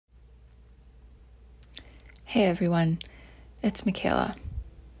Hey everyone, it's Michaela.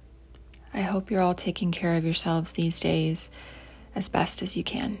 I hope you're all taking care of yourselves these days as best as you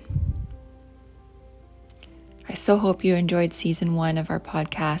can. I so hope you enjoyed season 1 of our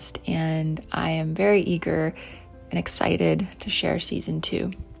podcast, and I am very eager and excited to share season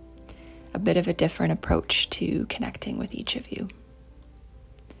 2, a bit of a different approach to connecting with each of you.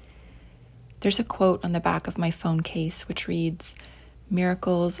 There's a quote on the back of my phone case which reads,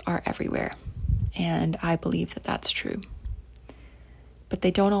 "Miracles are everywhere." And I believe that that's true. But they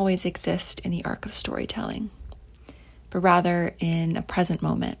don't always exist in the arc of storytelling, but rather in a present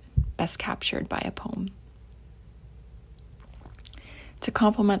moment, best captured by a poem. To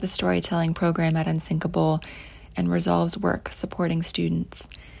complement the storytelling program at Unsinkable and Resolve's work supporting students,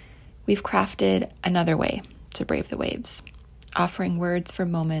 we've crafted another way to brave the waves, offering words for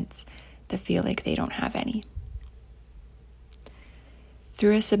moments that feel like they don't have any.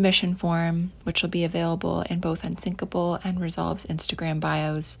 Through a submission form, which will be available in both Unsinkable and Resolve's Instagram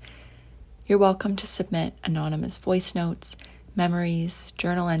bios, you're welcome to submit anonymous voice notes, memories,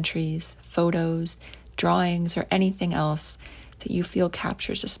 journal entries, photos, drawings, or anything else that you feel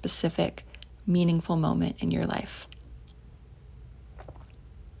captures a specific, meaningful moment in your life.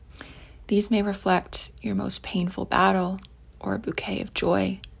 These may reflect your most painful battle or a bouquet of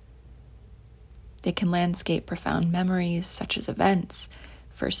joy. They can landscape profound memories such as events,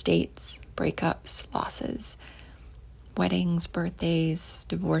 first dates, breakups, losses, weddings, birthdays,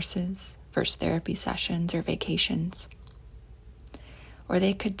 divorces, first therapy sessions, or vacations. Or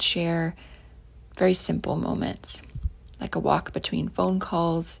they could share very simple moments, like a walk between phone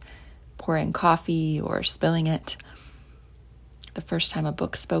calls, pouring coffee or spilling it, the first time a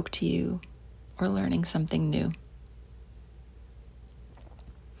book spoke to you, or learning something new.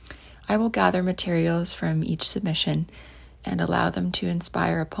 I will gather materials from each submission and allow them to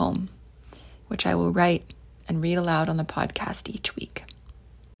inspire a poem, which I will write and read aloud on the podcast each week.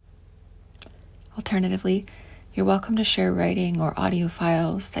 Alternatively, you're welcome to share writing or audio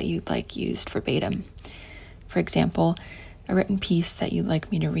files that you'd like used verbatim. For example, a written piece that you'd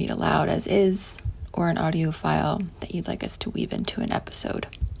like me to read aloud as is, or an audio file that you'd like us to weave into an episode.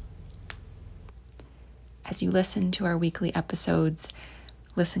 As you listen to our weekly episodes,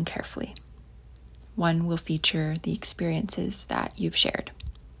 listen carefully. One will feature the experiences that you've shared.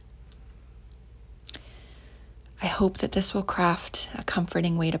 I hope that this will craft a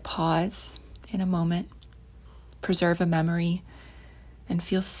comforting way to pause in a moment, preserve a memory, and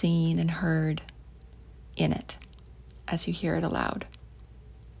feel seen and heard in it as you hear it aloud.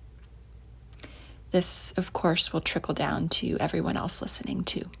 This, of course, will trickle down to everyone else listening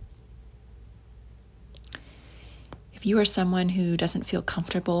too. If you are someone who doesn't feel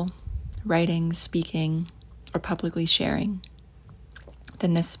comfortable writing, speaking, or publicly sharing,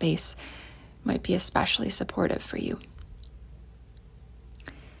 then this space might be especially supportive for you.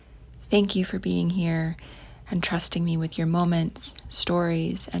 Thank you for being here and trusting me with your moments,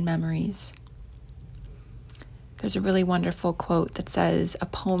 stories, and memories. There's a really wonderful quote that says, "A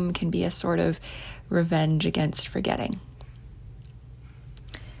poem can be a sort of revenge against forgetting."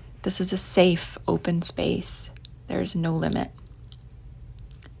 This is a safe, open space. There is no limit.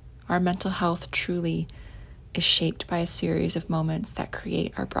 Our mental health truly is shaped by a series of moments that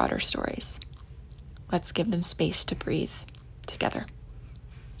create our broader stories. Let's give them space to breathe together.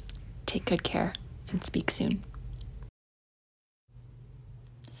 Take good care and speak soon.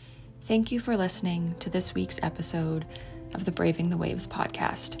 Thank you for listening to this week's episode of the Braving the Waves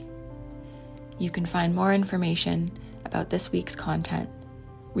podcast. You can find more information about this week's content,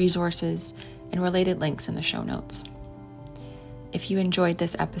 resources, and related links in the show notes. If you enjoyed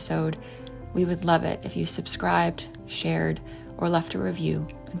this episode, we would love it if you subscribed, shared, or left a review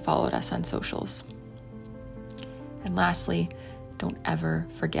and followed us on socials. And lastly, don't ever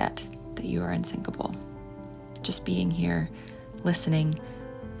forget that you are unsinkable. Just being here, listening,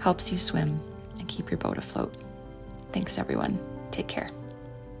 helps you swim and keep your boat afloat. Thanks, everyone. Take care.